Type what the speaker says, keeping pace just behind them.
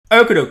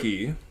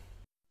Okidoki.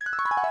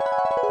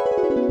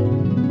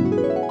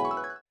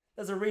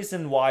 There's a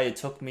reason why it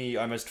took me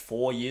almost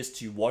 4 years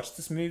to watch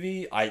this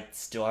movie. I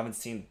still haven't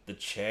seen the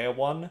chair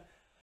one.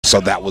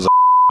 So that was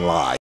a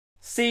lie.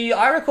 See,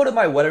 I recorded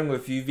my wedding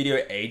review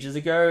video ages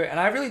ago, and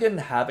I really didn't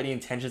have any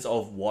intentions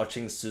of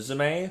watching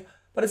Suzume,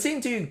 but it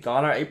seemed to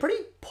garner a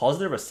pretty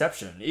positive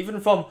reception,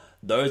 even from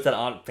those that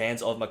aren't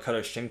fans of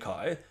Makoto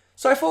Shinkai.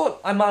 So I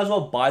thought I might as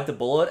well bite the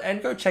bullet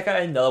and go check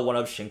out another one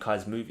of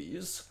Shinkai's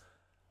movies.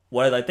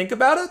 What did I think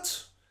about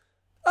it?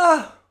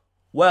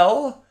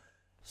 Well,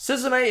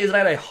 Suzume is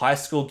about a high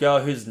school girl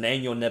whose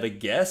name you'll never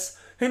guess,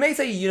 who meets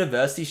a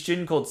university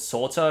student called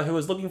Souta who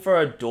is looking for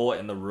a door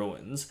in the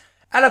ruins.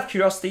 Out of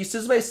curiosity,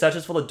 Suzume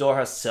searches for the door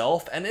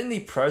herself, and in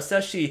the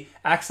process she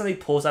accidentally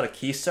pulls out a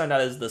keystone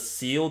that is the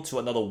seal to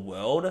another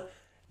world.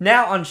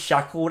 Now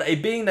unshackled, a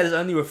being that is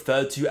only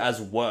referred to as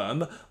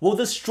Worm will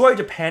destroy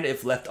Japan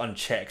if left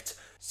unchecked.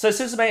 So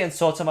Suzume and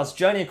Souta must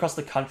journey across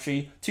the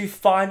country to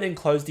find and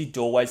close the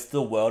doorways to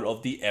the world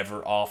of the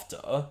ever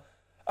after.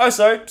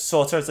 Also,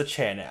 Souta is a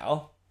chair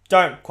now.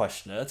 Don't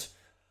question it.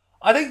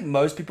 I think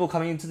most people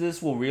coming into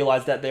this will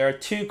realize that there are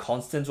two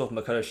constants with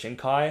Makoto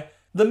Shinkai.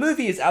 The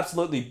movie is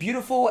absolutely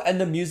beautiful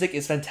and the music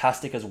is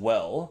fantastic as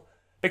well.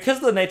 Because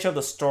of the nature of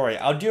the story,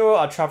 our duo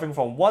are traveling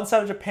from one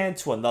side of Japan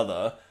to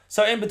another,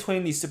 so in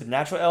between these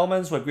supernatural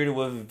elements we're greeted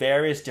with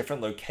various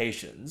different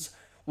locations.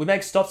 We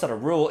make stops at a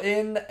rural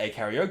inn, a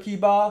karaoke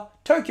bar,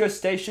 Tokyo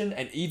Station,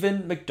 and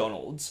even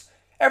McDonald's.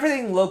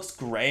 Everything looks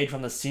great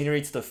from the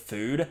scenery to the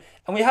food,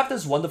 and we have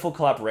this wonderful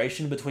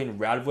collaboration between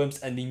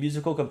Radwimps and the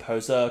musical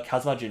composer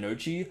Kazuma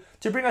Jinochi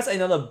to bring us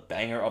another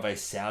banger of a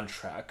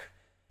soundtrack.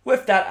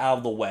 With that out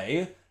of the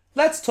way,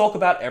 let's talk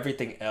about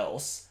everything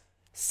else.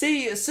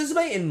 See,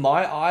 Suzume in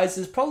my eyes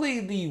is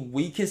probably the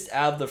weakest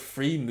out of the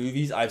 3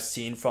 movies I've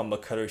seen from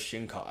Makoto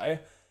Shinkai,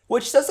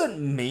 which doesn't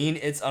mean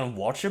it's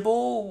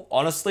unwatchable.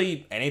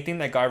 Honestly, anything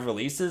that guy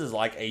releases is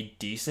like a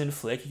decent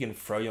flick you can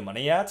throw your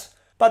money at.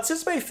 But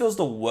Suzume feels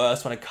the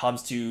worst when it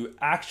comes to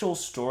actual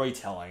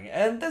storytelling,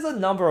 and there's a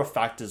number of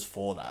factors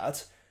for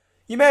that.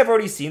 You may have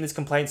already seen this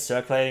complaint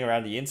circulating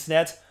around the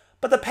internet,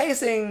 but the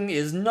pacing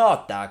is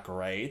not that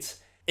great.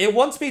 It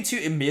wants me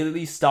to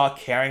immediately start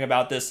caring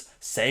about this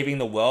saving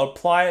the world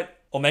plot,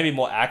 or maybe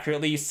more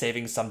accurately,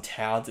 saving some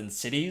towns and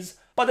cities,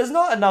 but there's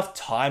not enough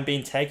time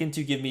being taken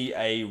to give me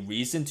a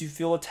reason to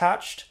feel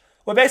attached.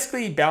 We're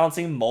basically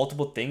balancing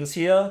multiple things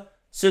here.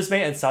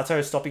 Suzume and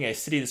Sato stopping a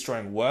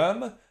city-destroying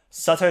worm,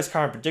 Sato's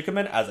current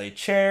predicament as a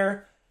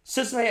chair,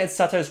 Suzume and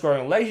Sato's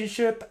growing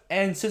relationship,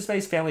 and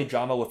Suzume's family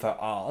drama with her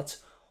art.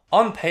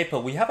 On paper,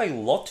 we have a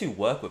lot to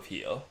work with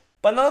here.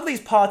 But none of these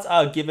parts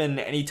are given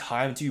any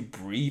time to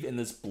breathe in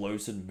this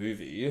bloated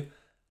movie.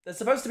 There's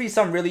supposed to be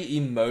some really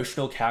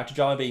emotional character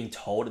drama being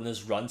told in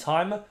this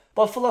runtime,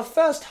 but for the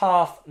first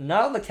half,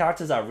 none of the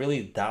characters are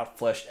really that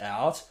fleshed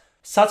out.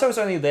 Sato is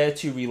only there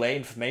to relay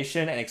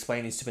information and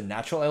explain these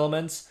supernatural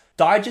elements.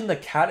 Daijin the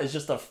cat is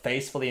just a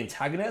face for the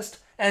antagonist,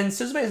 and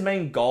Suzume's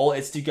main goal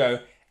is to go,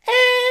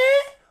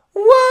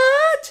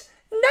 what?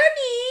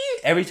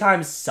 Nani? Every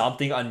time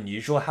something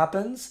unusual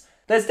happens.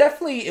 There's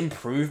definitely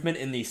improvement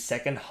in the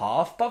second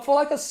half, but for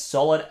like a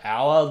solid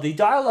hour, the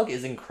dialogue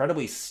is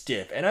incredibly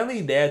stiff and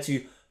only there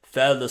to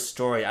further the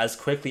story as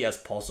quickly as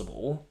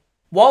possible.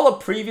 While the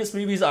previous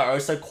movies are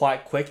also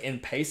quite quick in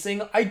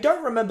pacing, I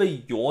don't remember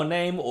Your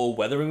Name or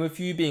Weathering With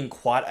You being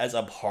quite as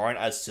abhorrent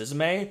as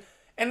Suzume,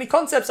 and the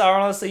concepts are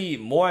honestly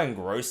more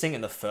engrossing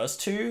in the first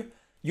two.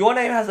 Your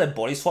Name has a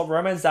body swap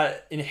romance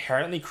that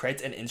inherently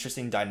creates an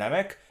interesting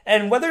dynamic,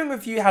 and Weathering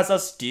With You has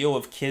us deal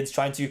with kids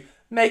trying to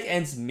make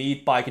ends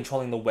meet by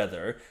controlling the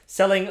weather,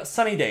 selling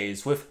sunny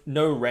days with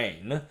no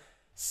rain.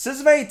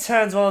 Suzume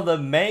turns one of the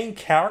main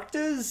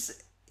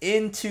characters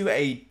into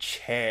a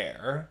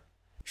chair.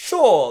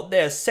 Sure,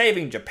 they're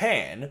saving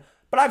Japan,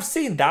 but I've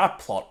seen that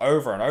plot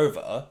over and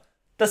over.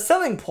 The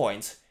selling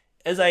point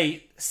is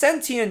a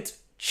sentient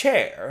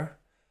chair.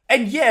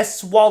 And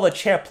yes, while the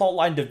chair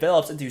plotline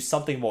develops into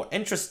something more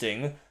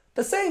interesting,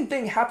 the same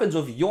thing happens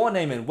with Your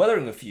Name and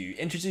Weathering With You,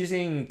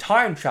 introducing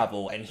time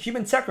travel and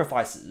human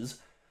sacrifices.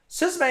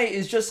 Suzume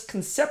is just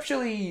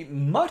conceptually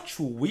much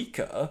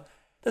weaker.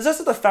 There's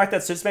also the fact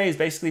that Suzume is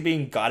basically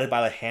being guided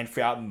by the hand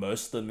throughout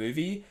most of the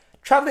movie.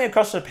 Traveling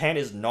across Japan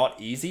is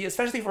not easy,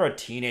 especially for a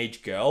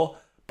teenage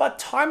girl, but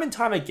time and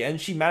time again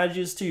she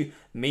manages to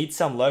meet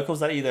some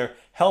locals that either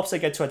helps her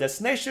get to her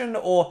destination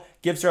or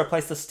gives her a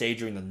place to stay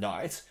during the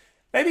night.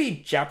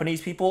 Maybe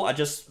Japanese people are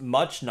just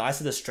much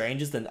nicer to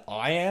strangers than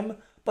I am,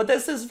 but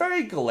there's this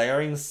very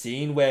glaring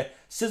scene where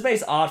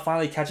Suzume's art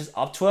finally catches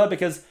up to her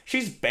because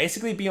she's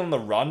basically been on the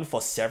run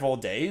for several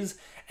days,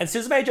 and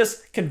Suzume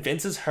just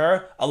convinces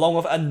her, along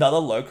with another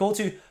local,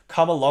 to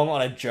come along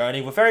on a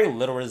journey with very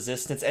little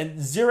resistance and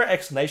zero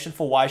explanation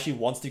for why she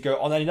wants to go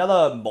on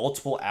another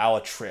multiple-hour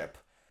trip.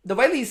 The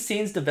way these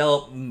scenes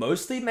develop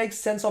mostly makes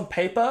sense on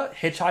paper.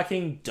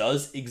 Hitchhiking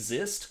does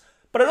exist,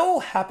 but it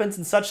all happens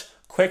in such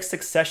quick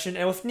succession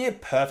and with near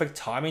perfect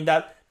timing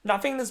that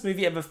nothing in this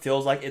movie ever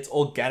feels like it's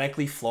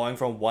organically flowing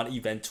from one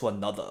event to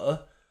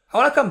another. I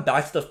want to come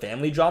back to the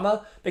family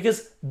drama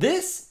because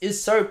this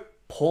is so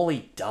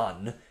poorly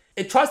done.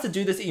 It tries to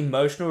do this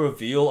emotional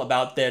reveal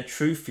about their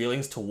true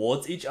feelings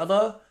towards each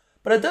other,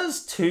 but it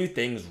does two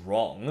things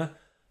wrong.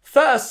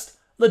 First,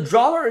 the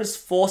drama is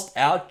forced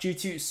out due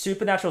to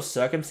supernatural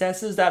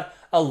circumstances that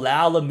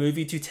allow the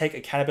movie to take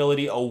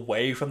accountability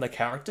away from the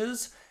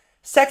characters.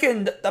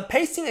 Second, the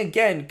pacing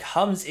again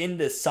comes in,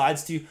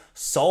 decides to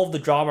solve the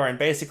drama in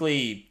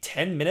basically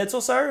 10 minutes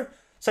or so.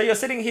 So you're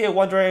sitting here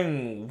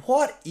wondering,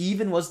 what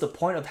even was the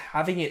point of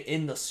having it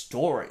in the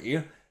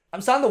story?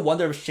 I'm starting to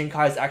wonder if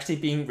Shinkai is actually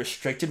being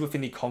restricted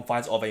within the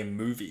confines of a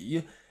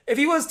movie. If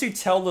he was to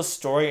tell the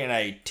story in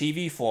a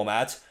TV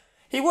format,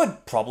 he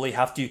would probably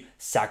have to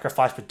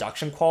sacrifice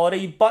production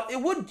quality, but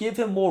it would give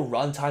him more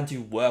runtime to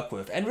work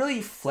with and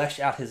really flesh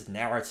out his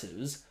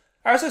narratives.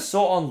 I also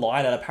saw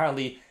online that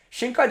apparently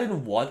Shinkai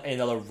didn't want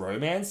another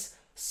romance.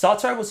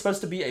 Sato was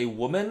supposed to be a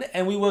woman,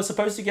 and we were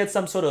supposed to get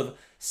some sort of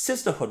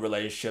sisterhood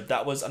relationship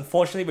that was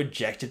unfortunately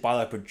rejected by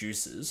the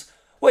producers,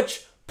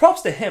 which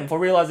props to him for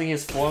realizing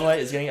his formula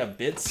is getting a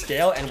bit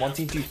stale and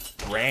wanting to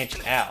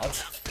branch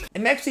out.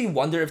 It makes me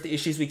wonder if the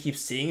issues we keep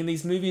seeing in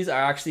these movies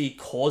are actually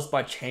caused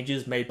by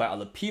changes made by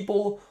other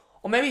people,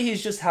 or maybe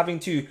he's just having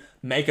to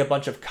make a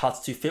bunch of cuts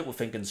to fit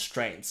within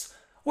constraints,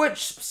 which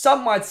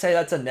some might say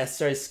that's a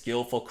necessary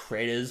skill for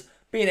creators,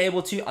 being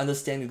able to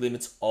understand the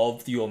limits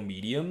of your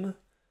medium.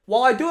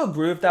 While I do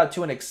agree with that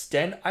to an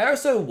extent, I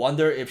also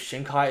wonder if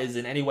Shinkai is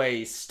in any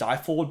way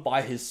stifled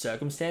by his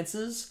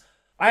circumstances.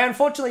 I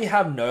unfortunately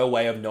have no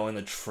way of knowing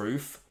the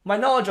truth. My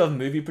knowledge of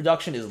movie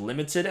production is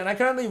limited and I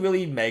can only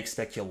really make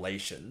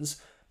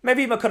speculations.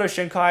 Maybe Makoto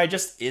Shinkai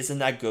just isn't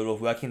that good with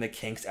working the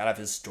kinks out of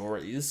his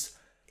stories.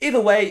 Either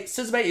way,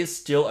 Suzume is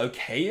still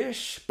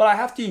okay-ish, but I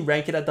have to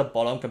rank it at the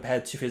bottom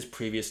compared to his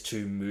previous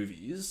two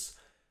movies.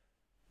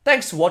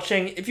 Thanks for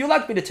watching. If you'd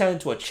like me to turn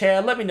into a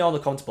chair, let me know in the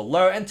comments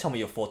below and tell me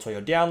your thoughts while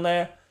you're down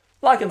there.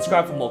 Like and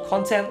subscribe for more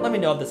content, let me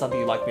know if there's something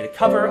you'd like me to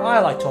cover. I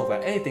like to talk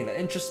about anything that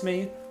interests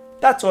me.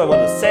 That's all I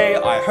want to say.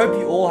 I hope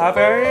you all have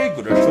a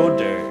good rest of your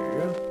day.